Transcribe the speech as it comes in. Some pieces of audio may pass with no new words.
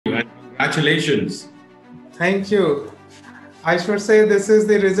Congratulations. Thank you. I should say this is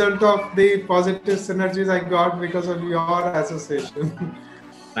the result of the positive synergies I got because of your association.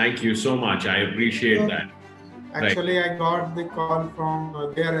 Thank you so much. I appreciate that. Actually, I got the call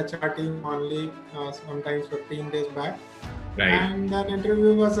from their HR team only sometimes 15 days back. Right. And an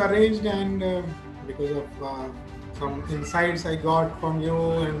interview was arranged, and because of some insights I got from you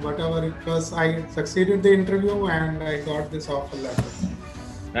and whatever it was, I succeeded the interview and I got this offer letter.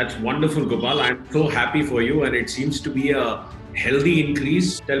 That's wonderful, Gopal. I'm so happy for you, and it seems to be a healthy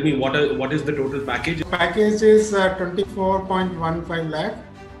increase. Tell me what is the total package? The package is 24.15 lakh.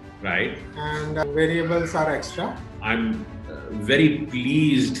 Right. And variables are extra. I'm very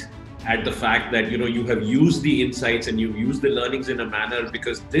pleased at the fact that you have used the insights and you've used the learnings in a manner,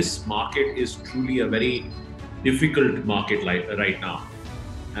 because this market is truly a very difficult market right now,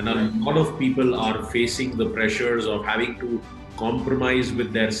 and a lot of people are facing the pressures of having to compromise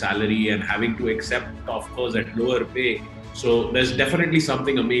with their salary and having to accept offers at lower pay. So there's definitely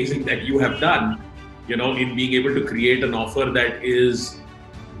something amazing that you have done, in being able to create an offer that is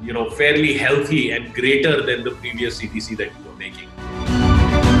fairly healthy and greater than the previous CTC that you were making.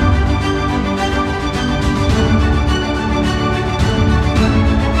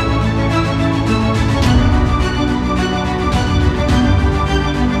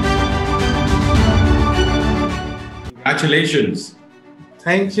 Congratulations.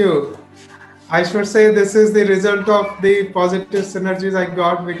 Thank you. I should say this is the result of the positive synergies I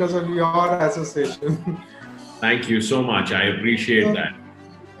got because of your association. Thank you so much. I appreciate that.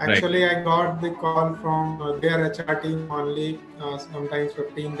 Actually, I got the call from their HR team only sometimes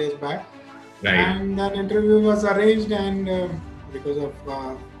 15 days back. Right. And an interview was arranged, and because of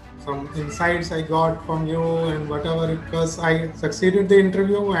some insights I got from you and whatever it was, I succeeded the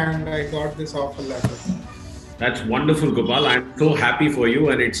interview and I got this offer letter. That's wonderful, Gopal. I'm so happy for you,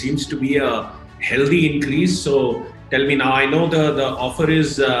 and it seems to be a healthy increase. So tell me now, I know the offer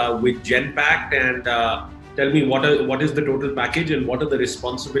is with Genpact, and tell me what is the total package and what are the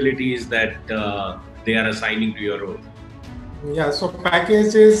responsibilities that they are assigning to your role? Yeah, so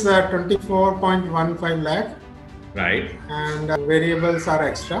package is 24.15 lakh. Right. And variables are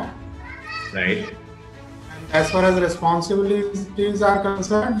extra. Right. And as far as responsibilities are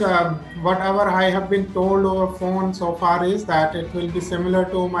concerned, whatever I have been told over phone so far is that it will be similar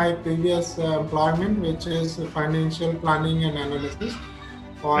to my previous employment, which is financial planning and analysis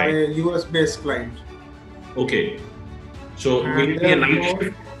for a US-based client. Okay. So will it be a night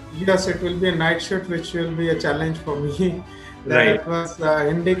shift? Yes, it will be a night shift, which will be a challenge for me. Right. That was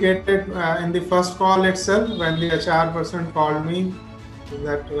indicated in the first call itself when the HR person called me,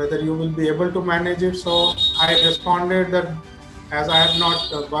 that whether you will be able to manage it. So I responded that as I have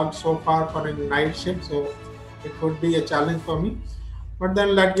not worked so far for a night shift, so it would be a challenge for me. But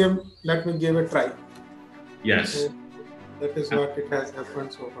then let me give a try. Yes. So that is what it has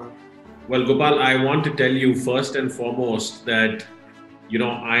happened so far. Well, Gopal, I want to tell you first and foremost that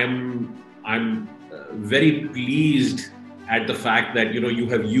I'm very pleased at the fact that you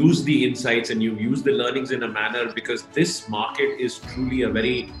have used the insights and you've used the learnings in a manner, because this market is truly a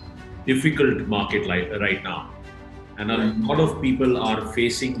very difficult market right now, and a lot of people are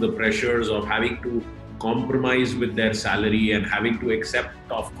facing the pressures of having to compromise with their salary and having to accept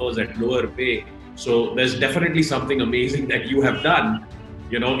offers at lower pay. So there's definitely something amazing that you have done,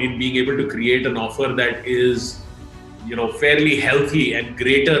 in being able to create an offer that is fairly healthy and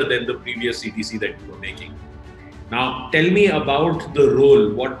greater than the previous CTC that you were making. Now, tell me about the role.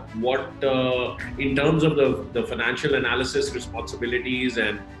 What in terms of the financial analysis responsibilities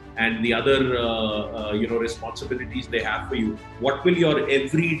and the other responsibilities they have for you, what will your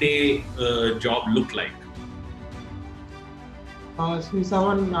everyday job look like? See,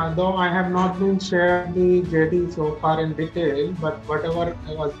 Savan, though I have not been shared the JD so far in detail, but whatever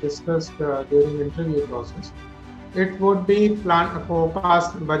was discussed during interview process, it would be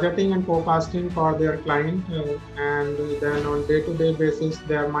budgeting and forecasting for their client, and then on day-to-day basis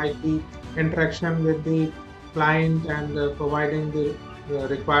there might be interaction with the client and providing the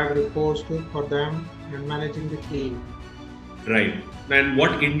required reports for them and managing the team. Right. And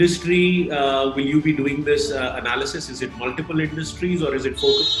what industry will you be doing this analysis? Is it multiple industries or is it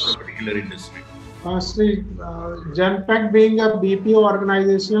focused on a particular industry? See, Genpact being a BPO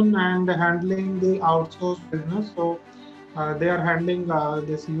organization and handling the outsourced business, so they are handling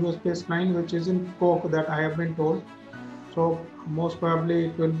this US-based client, which is in Coke, that I have been told. So most probably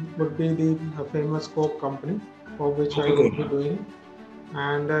it would be the famous Coke company for which I will be doing,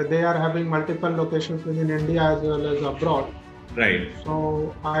 and they are having multiple locations within India as well as abroad. Right.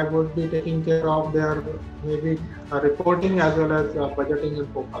 So I would be taking care of their maybe reporting as well as budgeting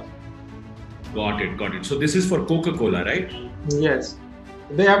and forecasting. Got it, got it. So this is for Coca-Cola, right? Yes.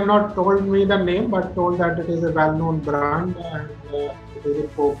 They have not told me the name, but told that it is a well-known brand and it is a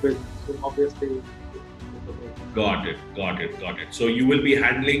Coke business. So obviously, Got it, got it, got it. So you will be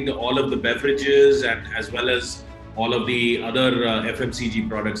handling all of the beverages and as well as all of the other FMCG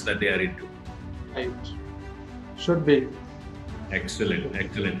products that they are into. right. Should be. Excellent,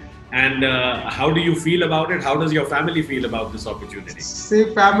 excellent. And how do you feel about it? How does your family feel about this opportunity?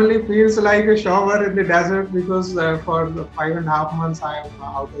 See, family feels like a shower in the desert because for the 5.5 months I am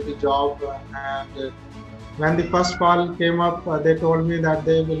out of the job. And when the first call came up, they told me that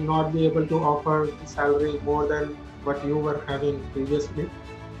they will not be able to offer the salary more than what you were having previously.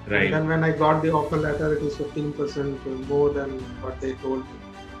 Right. And then when I got the offer letter, it is 15% more than what they told me.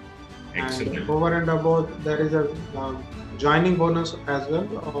 Excellent. And over and above, there is a joining bonus as well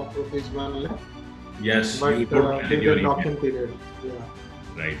of rupees 1 lakh. Yes, But you put in with your the email. lock-in period. Yeah.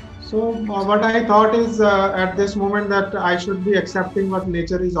 Right. So what I thought is at this moment that I should be accepting what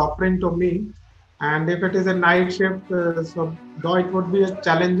nature is offering to me, and if it is a night shift, so though it would be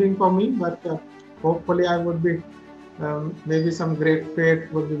challenging for me, but hopefully I would be maybe some great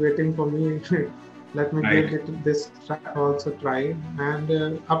fate would be waiting for me. Let me Right. give it this also try,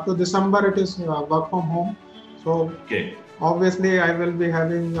 and up to December it is work from home. So Okay. obviously I will be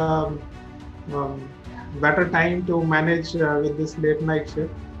having um, better time to manage with this late night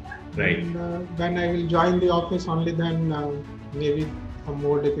shift. Right. And when I will join the office, only then maybe some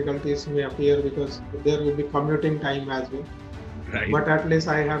more difficulties may appear because there will be commuting time as well. Right. But at least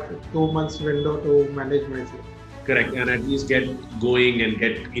I have 2 months window to manage myself. Correct. And at least get going and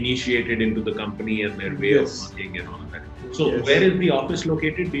get initiated into the company and their way Yes. of working and all of that. So Yes. where is the office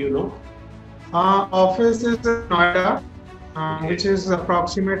located? Do you know? Office is in Noida, Okay. which is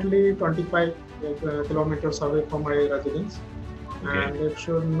approximately 25 kilometers away from my residence. Okay. And it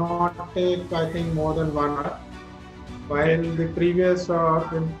should not take, I think, more than 1 hour. While the previous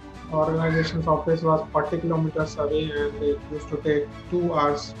organization's office was 40 kilometers away and it used to take 2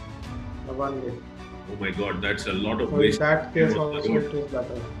 hours one way. Oh my God, that's a lot of So in waste. that case on the also road. it is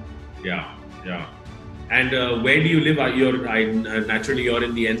better. Yeah, yeah. And where do you live? Naturally you're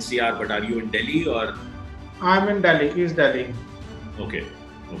in the NCR, but are you in Delhi or? I'm in Delhi, East Delhi. Okay.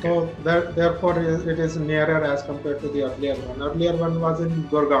 Okay. So therefore it is nearer as compared to the earlier one. Earlier one was in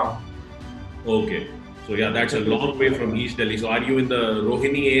Gurgaon. Okay. So yeah, that's a long way from East Delhi. So are you in the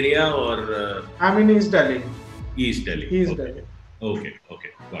Rohini area or I'm in East Delhi. East Delhi? East Okay. Delhi. Okay.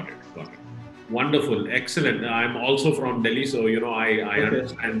 Okay. Got it. Got it. Wonderful. Excellent. I'm also from Delhi, so I Okay.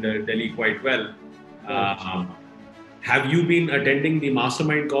 understand Delhi quite well. Have you been attending the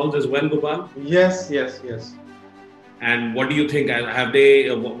mastermind calls as well, Gopal? Yes, yes, yes. And what do you think? Have they?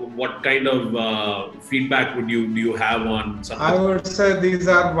 What kind of feedback do you have on some? I would say these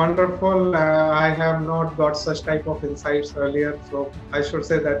are wonderful. I have not got such type of insights earlier, so I should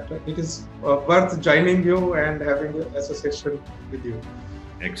say that it is worth joining you and having an association with you.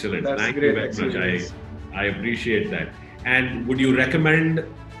 Excellent. That's Thank you great very experience. much. I appreciate that. And would you recommend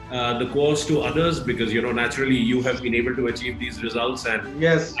the course to others? Because naturally you have been able to achieve these results, and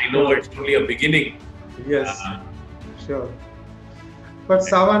Yes, I know sure. it's only a beginning. Yes, sure. But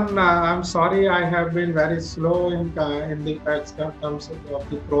Savan, I'm sorry I have been very slow in the terms of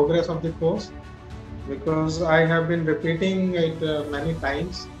the progress of the course because I have been repeating it many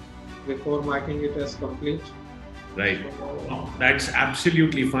times before marking it as complete. Right. No, that's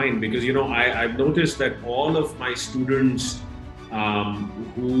absolutely fine because I've noticed that all of my students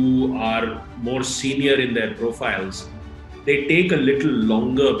who are more senior in their profiles, they take a little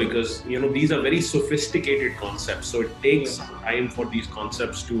longer because these are very sophisticated concepts. So it takes some time for these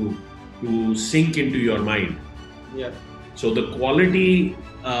concepts to sink into your mind. Yeah. So the quality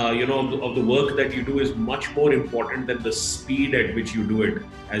of the work that you do is much more important than the speed at which you do it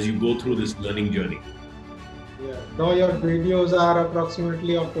as you go through this learning journey. Yeah. Though your videos are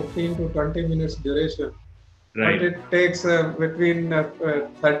approximately of 15 to 20 minutes duration, Right. but it takes between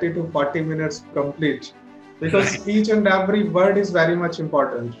 30 to 40 minutes to complete because Right. each and every word is very much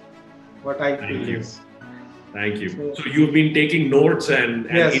important. What I Thank feel you. is. Thank you. So- So you've been taking notes and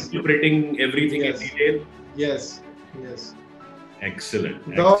Yes. interpreting everything Yes. in detail. Yes, yes.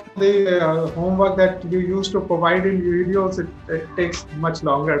 Excellent. Though the homework that you used to provide in videos, it takes much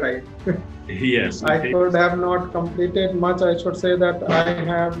longer time. Yes. I could have not completed much. I should say that I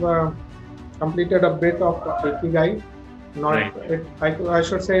have completed a bit of Ikigai. Not Right. it. I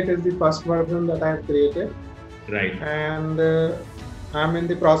should say it is the first version that I have created, Right. and I'm in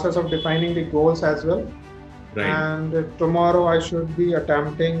the process of defining the goals as well. Right. And tomorrow I should be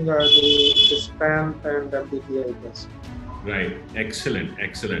attempting the strength and MBTI test. Right. Excellent.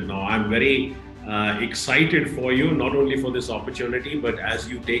 Excellent. Now, I'm very excited for you, not only for this opportunity, but as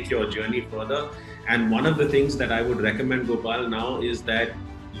you take your journey further. And one of the things that I would recommend, Gopal, now is that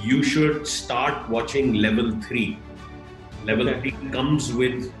you should start watching level 3. Level Okay. 3 comes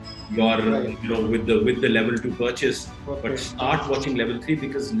with your, Right. with the level 2 purchase, but Okay. start watching level 3,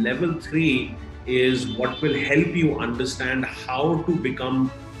 because level 3 is what will help you understand how to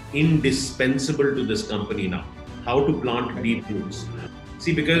become indispensable to this company now, how to plant Okay. deep roots.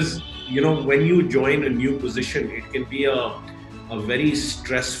 See, because when you join a new position, it can be a very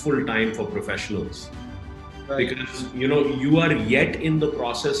stressful time for professionals, Right. because you are yet in the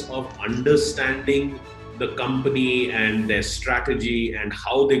process of understanding the company and their strategy and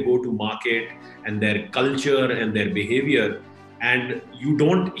how they go to market and their culture and their behavior, and you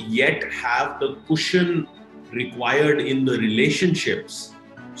don't yet have the cushion required in the relationships.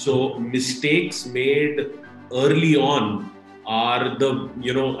 So mistakes made early on are the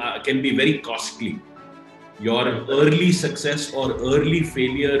can be very costly. Your Right. early success or early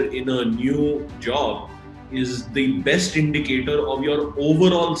failure in a new job is the best indicator of your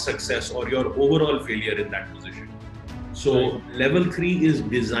overall success or your overall failure in that position. Right. So, level 3 is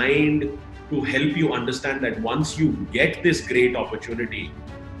designed to help you understand that once you get this great opportunity,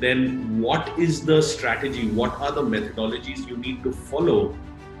 then what is the strategy? What are the methodologies you need to follow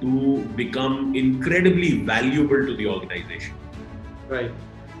to become incredibly valuable to the organization? Right.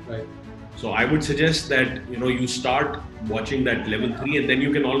 Right. So I would suggest that you start watching that level 3, and then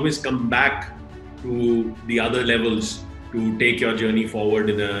you can always come back to the other levels to take your journey forward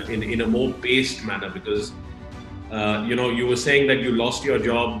in a more paced manner. Because you were saying that you lost your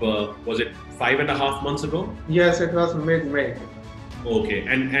job. Was it 5.5 months ago? Yes, it was mid-May. Okay,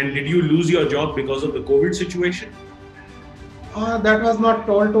 and did you lose your job because of the COVID situation? That was not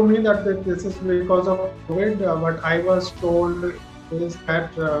told to me that this is because of COVID. What I was told is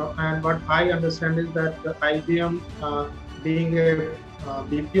that, and what I understand is that IBM, being a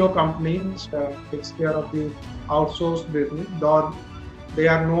BPO company, which takes care of the outsourced business, though they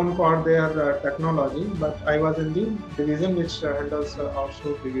are known for their technology, but I was in the division which handles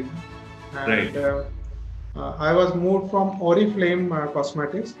outsourced division. Right. And I was moved from Oriflame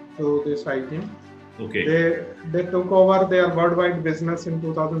Cosmetics to this IBM. Okay. They took over their worldwide business in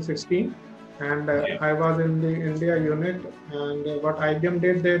 2016, and Okay. I was in the India unit. And what IBM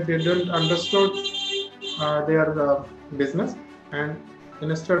did, they didn't understood their business, and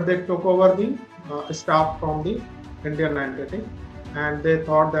instead they took over the staff from the Indian entity, and they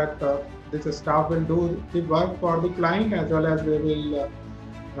thought that this staff will do the work for the client, as well as they will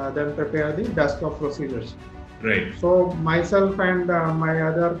then prepare the desktop procedures. Right. So myself and my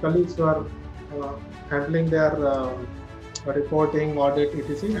other colleagues were handling their reporting, audit,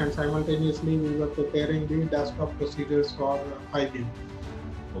 etc., and simultaneously we were preparing the desktop procedures for IBM.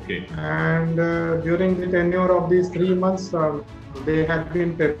 Okay. And during the tenure of these 3 months, they had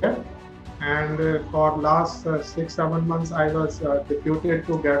been prepared. And for last 6-7 months, I was deputed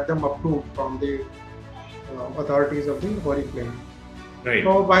to get them approved from the authorities of the Oriflame. Right.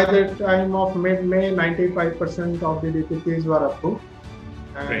 So by the time of mid-May, 95% of the DPPs were approved.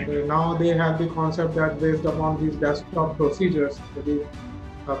 And Right. now they have the concept that based upon these desktop procedures, the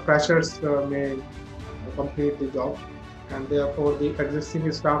freshers may complete the job, and therefore the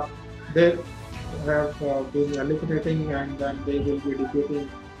existing staff, they have been eliminating, and then they will be deputing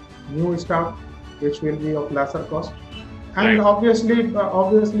new staff, which will be of lesser cost. And Right.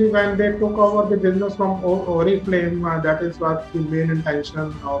 obviously, when they took over the business from Oriflame, that is what the main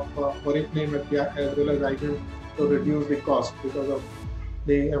intention of Oriflame as well as IBM, to reduce the cost, because of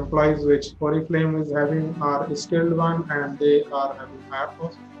the employees which Oriflame is having are skilled one, and they are having higher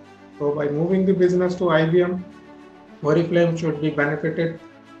cost. So by moving the business to IBM, Oriflame should be benefited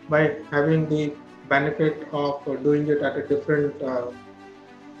by having the benefit of doing it at a different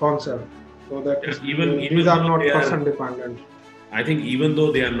concept, so that Yeah, even these are though not they are, person dependent. I think even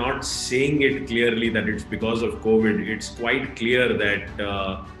though they are not saying it clearly that it's because of COVID, it's quite clear that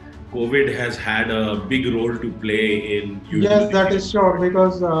COVID has had a big role to play in Yes, usually. that is sure,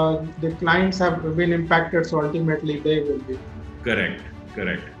 because the clients have been impacted, so ultimately they will be. Correct,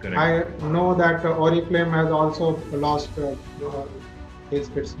 correct, correct. I know that Oriflame has also lost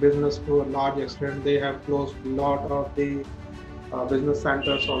its business to a large extent. They have closed a lot of the business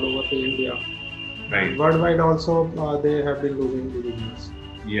centers all over the India. Right. And worldwide also, they have been losing the business.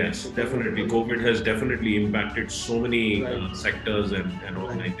 Yes, definitely. COVID has definitely impacted so many Right. sectors and Right.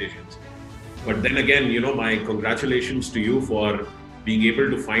 organizations. But then again, my congratulations to you for being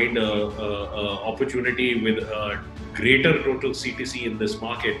able to find a opportunity with a greater total CTC in this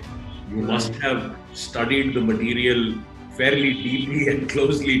market. You must Right. have studied the material fairly deeply and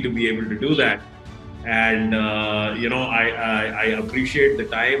closely to be able to do that. And I appreciate the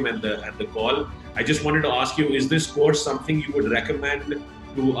time and the call. I just wanted to ask you: is this course something you would recommend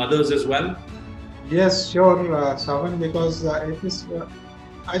to others as well? Yes, sure, Savan, because it is,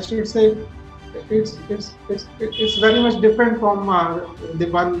 I should say, it's very much different from the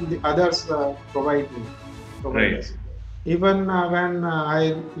one the others provide Right, us. Even when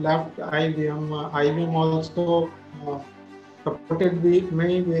I left IBM, IBM also supported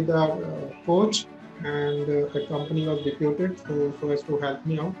me with a coach, and the company was deputed so as to help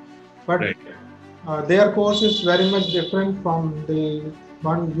me out. But right, their course is very much different from the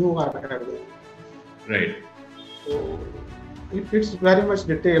one you are having. right. So it's very much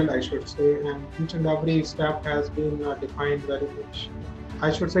detailed, I should say, and each and every step has been defined very much.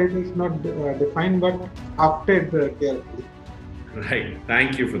 I should say it is not defined, but crafted carefully. Right.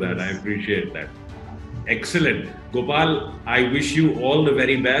 Thank you for that. I Yes. appreciate that. Excellent. Gopal, I wish you all the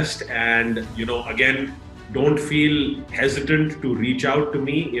very best. And, again, don't feel hesitant to reach out to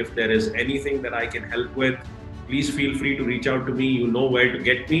me. If there is anything that I can help with, please feel free to reach out to me. You know where to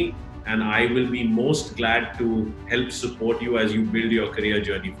get me. And I will be most glad to help support you as you build your career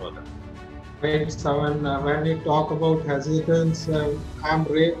journey further. Right, Savan. When we talk about hesitance,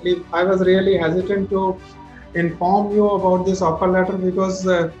 I was really hesitant to inform you about this offer letter because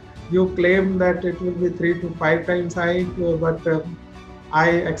you claim that it will be 3 to 5 times hike, but I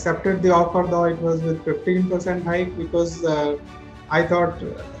accepted the offer though it was with 15% hike because I thought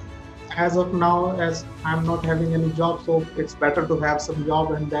as of now, as I'm not having any job, so it's better to have some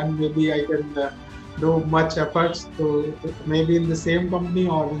job, and then maybe I can do much efforts to maybe in the same company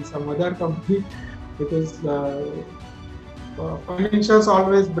or in some other company because financials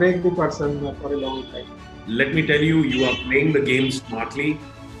always break the person for a long time. Let me tell you, you are playing the game smartly.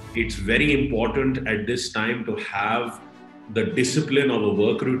 It's very important at this time to have the discipline of a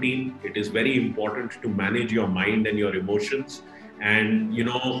work routine. It is very important to manage your mind and your emotions. And,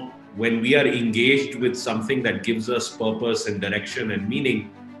 when we are engaged with something that gives us purpose and direction and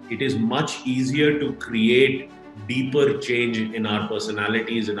meaning, it is much easier to create deeper change in our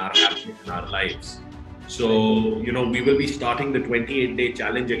personalities, in our habits, in our lives. So, we will be starting the 28-day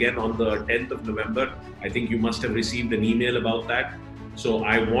challenge again on the 10th of November. I think you must have received an email about that. So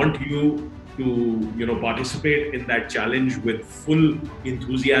I want you to, participate in that challenge with full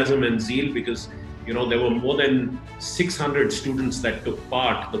enthusiasm and zeal because, there were more than 600 students that took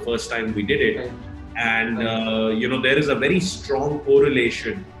part the first time we did it. Right. And, there is a very strong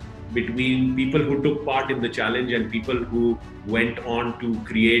correlation between people who took part in the challenge and people who went on to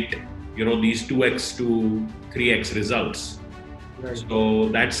create these 2x to 3x results. Right. So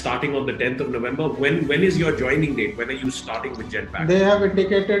that's starting on the 10th of November. When is your joining date? When are you starting with Genpact? They have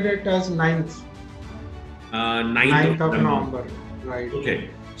indicated it as 9th, 9th of November. Right. Okay.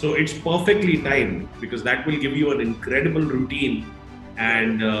 So it's perfectly timed because that will give you an incredible routine.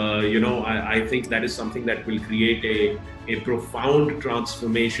 And, I think that is something that will create a profound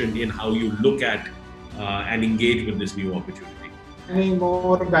transformation in how you look at and engage with this new opportunity. Any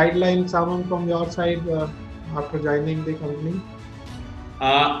more guidelines, someone from your side after joining the company?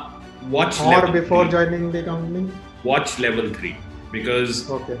 Watch or level before 3. joining the company? Watch level 3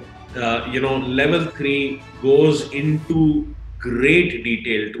 because Okay. level 3 goes into great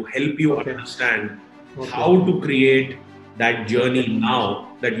detail to help you Okay. understand Okay. how to create that journey now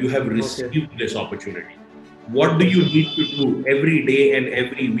that you have Okay. received this opportunity. What do you need to do every day and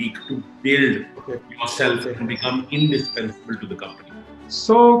every week to build Okay. yourself Okay. and become indispensable to the company?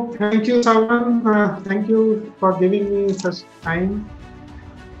 So thank you, Savan. Thank you for giving me such time,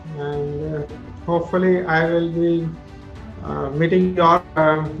 and hopefully I will be meeting your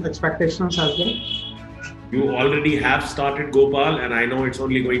expectations as well. You already have started, Gopal, and I know it's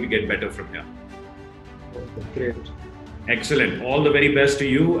only going to get better from here. Okay, great. Excellent. All the very best to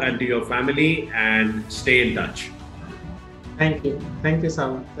you and to your family, and stay in touch. Thank you. Thank you,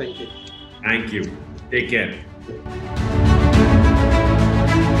 Savan. Thank you. Thank you. Take care.